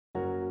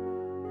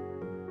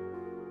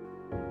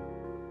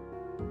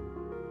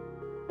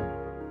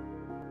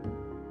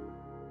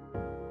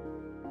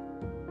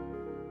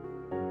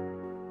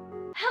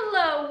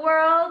Hello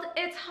world,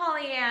 it's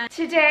Hollyann.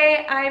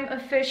 Today I'm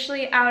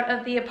officially out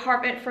of the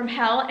apartment from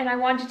hell and I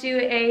want to do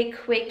a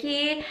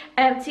quickie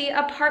empty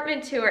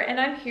apartment tour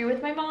and I'm here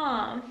with my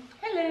mom.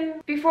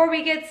 Hello. Before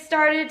we get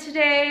started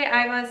today,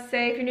 I must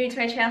say if you're new to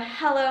my channel,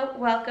 hello,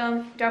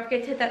 welcome. Don't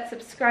forget to hit that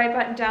subscribe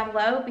button down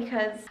below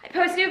because I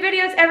post new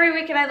videos every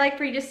week and I'd like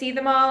for you to see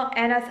them all.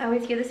 And as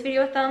always, give this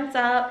video a thumbs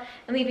up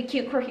and leave a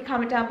cute quirky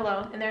comment down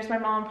below. And there's my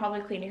mom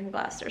probably cleaning her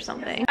glass or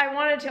something. I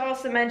wanted to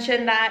also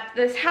mention that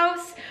this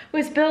house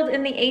was built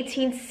in the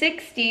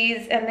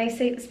 1860s and they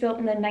say it was built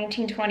in the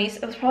 1920s.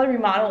 It was probably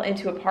remodeled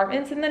into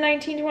apartments in the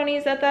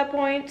 1920s at that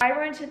point. I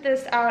rented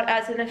this out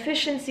as an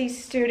efficiency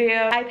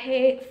studio. I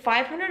pay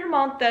 $500 a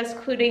month, that's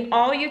including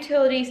all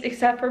utilities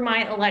except for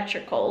my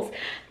electricals.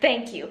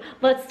 Thank you.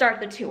 Let's start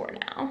the tour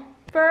now.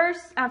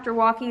 First, after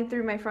walking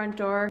through my front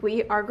door,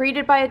 we are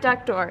greeted by a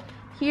deck door.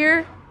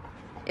 Here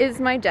is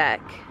my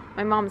deck.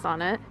 My mom's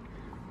on it.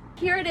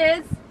 Here it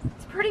is.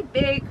 It's pretty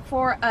big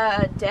for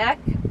a deck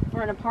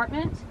for an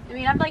apartment. I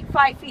mean, I'm like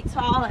 5 feet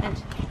tall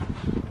and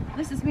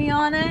this is me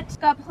on it.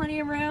 Got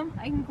plenty of room.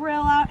 I can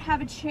grill out,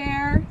 have a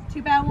chair.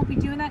 Too bad I won't be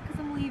doing that because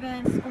I'm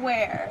leaving.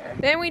 Square.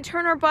 Then we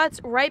turn our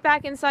butts right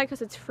back inside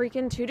because it's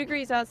freaking 2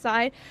 degrees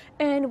outside.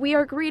 And we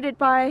are greeted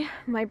by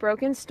my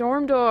broken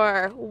storm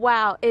door.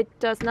 Wow, it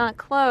does not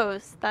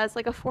close. That's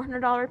like a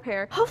 $400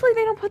 repair. Hopefully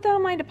they don't put that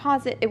on my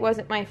deposit. It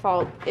wasn't my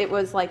fault. It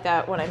was like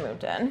that when I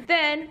moved in.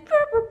 Then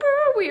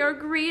we are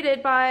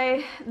greeted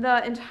by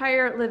the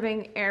entire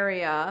living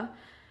area.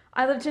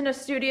 I lived in a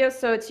studio,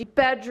 so it's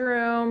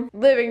bedroom,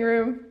 living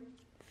room,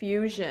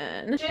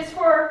 fusion. Just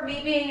for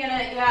me being in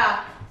it,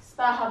 yeah, it's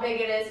about how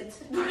big it is.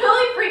 It's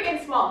really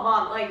freaking small.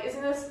 Mom, like,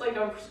 isn't this like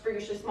a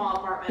freakishly small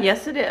apartment?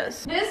 Yes, it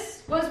is.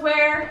 This was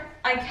where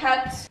I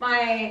kept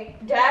my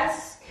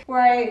desk,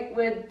 where I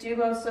would do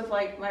most of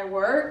like my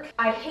work.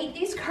 I hate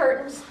these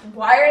curtains.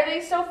 Why are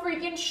they so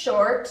freaking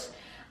short?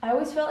 I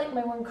always felt like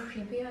my one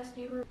creepy ass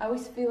neighbor. I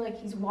always feel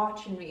like he's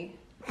watching me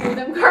through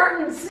them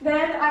curtains.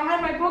 Then I had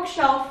my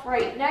bookshelf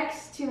right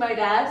next to my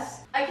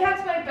desk. I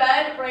kept my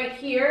bed right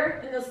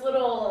here in this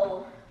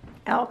little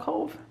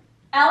alcove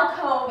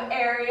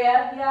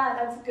area. Yeah,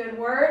 that's a good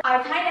word.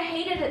 I kind of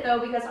hated it though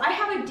because I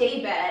have a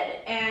day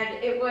bed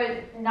and it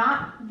would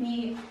not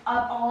be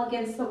up all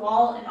against the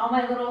wall and all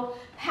my little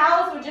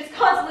pals would just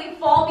constantly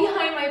fall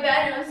behind my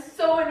bed and it was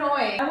so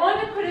annoying. I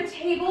wanted to put a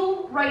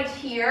table right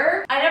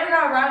here. I never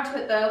got around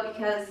to it though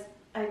because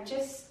I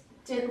just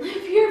didn't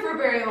live here for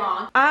very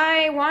long.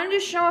 I wanted to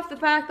show off the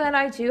fact that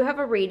I do have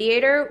a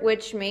radiator,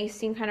 which may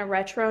seem kind of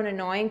retro and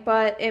annoying,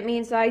 but it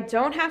means I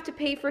don't have to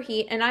pay for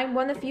heat, and I'm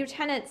one of the few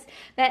tenants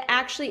that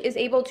actually is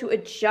able to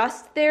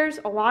adjust theirs.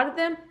 A lot of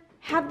them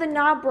have the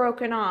knob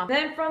broken off.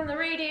 Then from the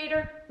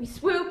radiator, we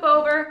swoop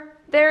over.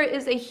 There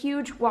is a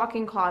huge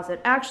walk-in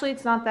closet. Actually,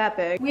 it's not that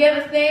big. We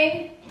have a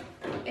thing.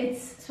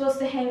 It's supposed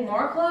to hang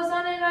more clothes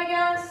on it, I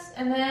guess.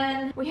 And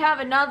then we have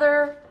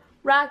another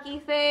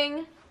racky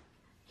thing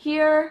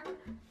here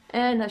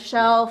and a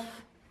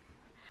shelf.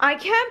 I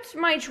kept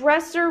my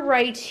dresser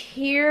right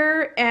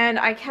here and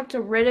I kept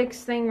a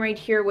Riddick's thing right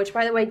here, which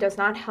by the way does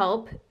not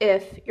help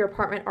if your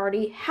apartment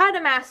already had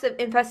a massive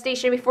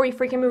infestation before you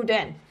freaking moved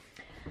in.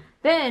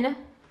 Then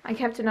I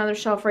kept another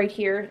shelf right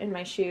here in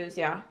my shoes,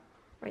 yeah,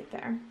 right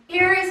there.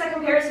 Here is a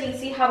comparison. You can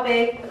see how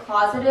big the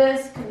closet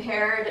is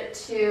compared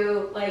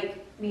to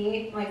like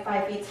me, like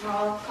 5 feet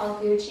tall,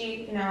 called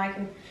Gucci. You know, I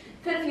can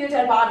fit a few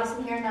dead bodies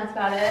in here and that's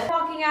about it.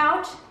 Walking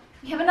out,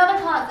 we have another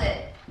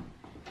closet.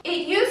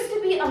 It used to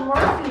be a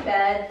Murphy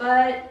bed,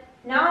 but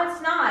now it's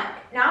not.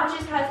 Now it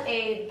just has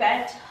a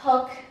bent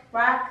hook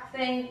rack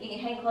thing you can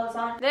hang clothes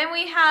on. Then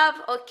we have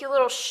like cute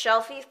little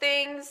shelfy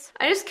things.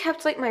 I just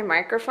kept like my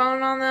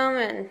microphone on them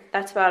and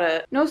that's about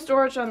it. No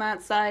storage on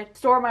that side.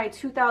 Store my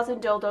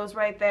 2,000 dildos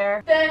right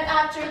there. Then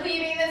after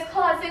leaving this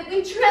closet,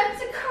 we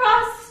tripped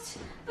across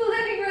the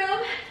living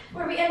room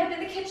where we end up in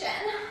the kitchen.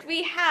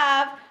 We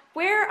have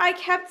where I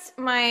kept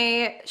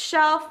my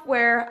shelf,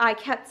 where I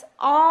kept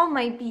all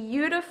my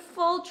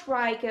beautiful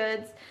dry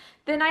goods.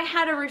 Then I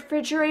had a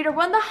refrigerator,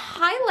 one of the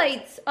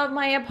highlights of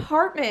my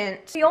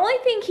apartment. The only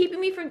thing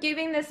keeping me from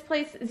giving this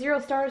place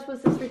 0 stars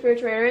was this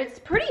refrigerator. It's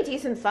pretty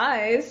decent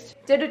sized.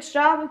 Did its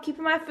job of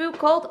keeping my food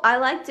cold. I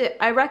liked it.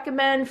 I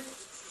recommend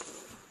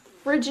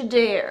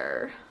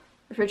refrigerators.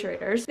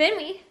 Then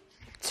we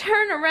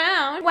turn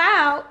around.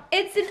 Wow,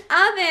 it's an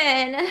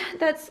oven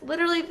that's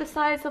literally the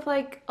size of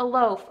like a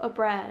loaf of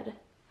bread.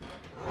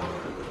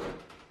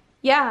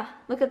 Yeah,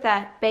 look at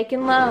that,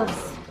 bacon loaves.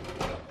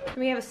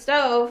 We have a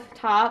stove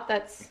top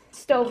that's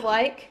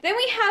stove-like. Then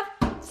we have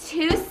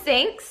 2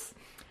 sinks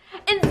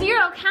and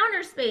 0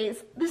 counter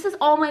space. This is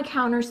all my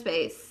counter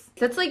space.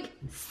 That's like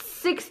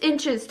 6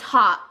 inches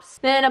tops.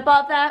 Then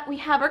above that we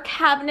have our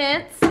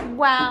cabinets.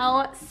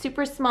 Wow,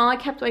 super small. I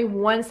kept my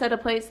one set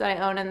of plates that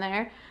I own in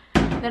there.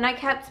 Then I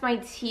kept my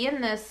tea in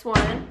this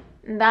one.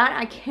 That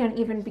I can't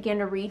even begin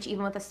to reach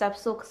even with a step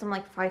stool because I'm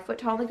like 5 foot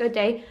tall on a good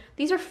day.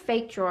 These are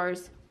fake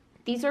drawers.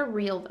 These are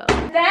real though.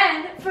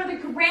 Then for the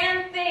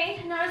grand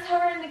thing, notice how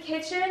we're in the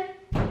kitchen.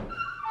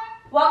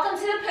 Welcome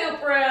to the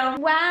poop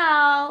room.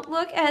 Wow,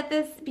 look at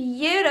this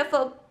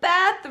beautiful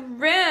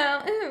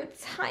bathroom. Ooh,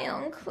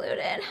 tile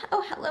included.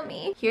 Oh, hello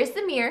me. Here's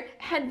the mirror.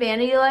 Had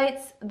vanity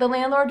lights. The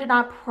landlord did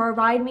not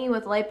provide me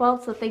with light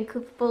bulbs, so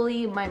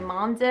thankfully my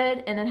mom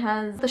did. And it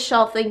has the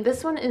shelf thing.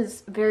 This one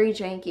is very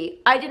janky.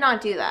 I did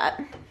not do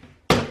that.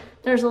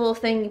 There's a little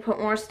thing you put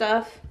more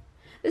stuff.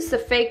 This is a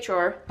fake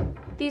drawer.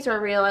 These are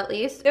real at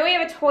least. Then we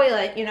have a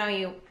toilet. You know,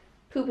 you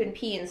poop and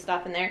pee and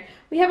stuff in there.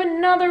 We have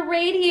another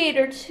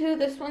radiator too.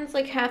 This one's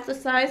like half the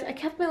size. I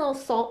kept my little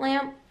salt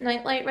lamp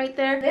nightlight right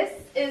there. This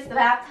is the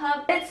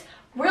bathtub. It's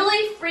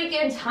really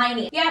freaking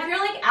tiny. Yeah, if you're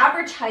like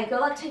average height,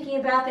 good luck taking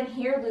a bath in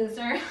here,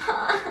 loser.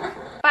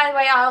 By the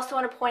way, I also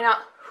want to point out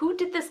who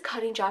did this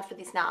cutting job for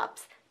these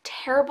knobs.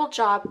 Terrible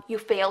job. You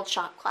failed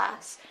shop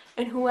class.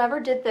 And whoever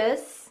did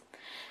this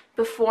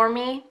before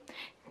me,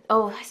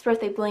 oh, I swear if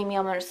they blame me,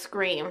 I'm gonna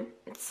scream.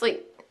 It's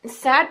like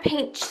sad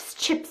paint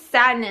chip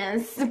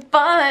sadness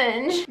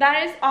sponge.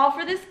 That is all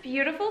for this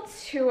beautiful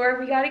tour.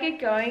 We gotta get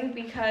going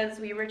because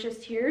we were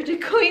just here to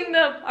clean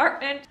the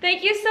apartment.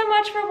 Thank you so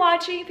much for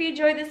watching. If you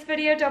enjoyed this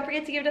video, don't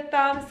forget to give it a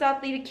thumbs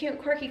up, leave a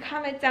cute quirky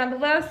comment down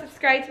below,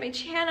 subscribe to my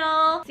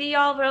channel. See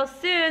y'all real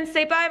soon.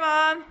 Say bye,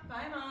 Mom.